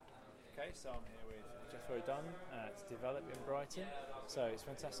Okay, so I'm here with Jethro Dunn at Develop in Brighton. So it's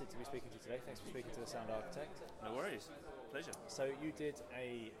fantastic to be speaking to you today. Thanks for speaking to the Sound Architect. No worries, pleasure. So you did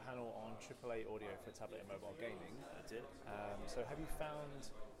a panel on AAA audio for tablet and mobile gaming. I did. So have you found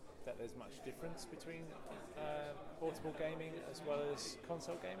that there's much difference between portable gaming as well as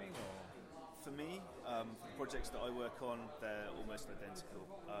console gaming? Or? For me, for the projects that I work on, they're almost identical.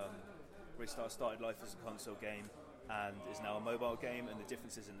 Ristar started life as a console game and is now a mobile game, and the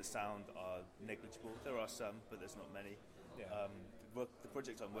differences in the sound are negligible. There are some, but there's not many. Yeah. The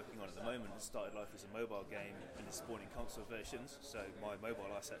project I'm working on at the moment has started life as a mobile game and is spawning console versions, so my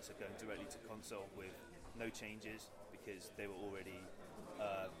mobile assets are going directly to console with no changes because they were already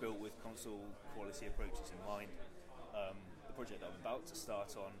built with console quality approaches in mind. The project that I'm about to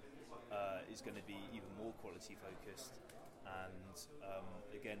start on is going to be even more quality focused, and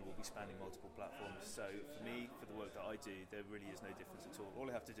again we'll be spanning multiple platforms. So for me, for the work that I do, there really is no difference at all. All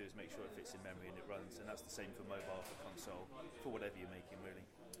I have to do is make sure it fits in memory and it runs, and that's the same for mobile, for console, for whatever you're making really.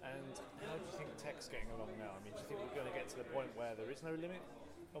 And how do you think tech's getting along now? I mean, do you think we're going to get to the point where there is no limit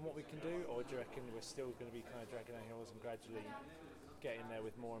on what we can do, or do you reckon we're still going to be kind of dragging our heels and gradually getting there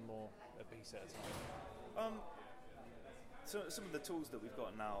with more and more a piece at a time? So some of the tools that we've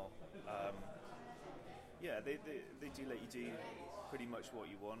got now, they do let you do pretty much what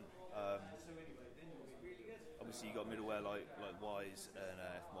you want. Obviously, you got middleware like Wise and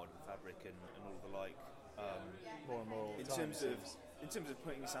Fmod and Fabric and all the like. More and more. In terms of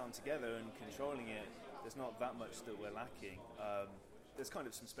putting sound together and controlling it, there's not that much that we're lacking. There's kind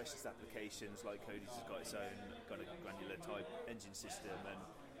of some specialist applications, like Cody's has got its own kind of granular type engine system,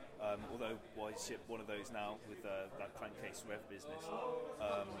 and although Wise shipped one of those now with that crankcase rev business.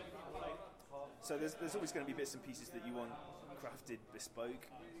 So there's always going to be bits and pieces that you want crafted bespoke,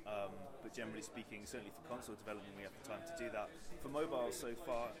 but generally speaking, certainly for console development, we have the time to do that. For mobile, so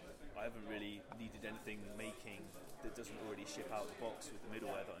far, I haven't really needed anything making that doesn't already ship out the box with the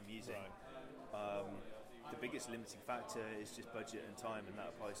middleware that I'm using. Right. The biggest limiting factor is just budget and time, and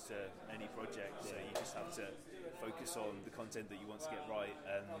that applies to any project. So you just have to focus on the content that you want to get right,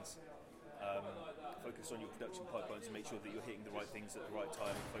 and focus on your production pipeline to make sure that you're hitting the right things at the right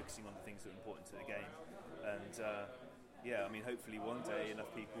time and focusing on the things that are important to the game. And hopefully one day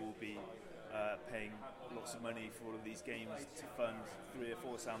enough people will be paying lots of money for all of these games to fund 3 or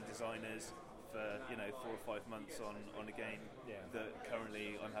 4 sound designers for 4 or 5 months on a game that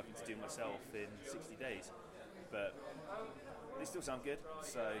currently I'm having to do myself in 60 days. But they still sound good,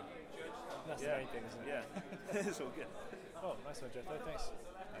 so that's the main thing, isn't it? Yeah, it's all good. Well, nice one, Jethro. Thanks,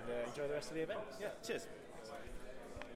 and enjoy the rest of the event. Yeah, cheers.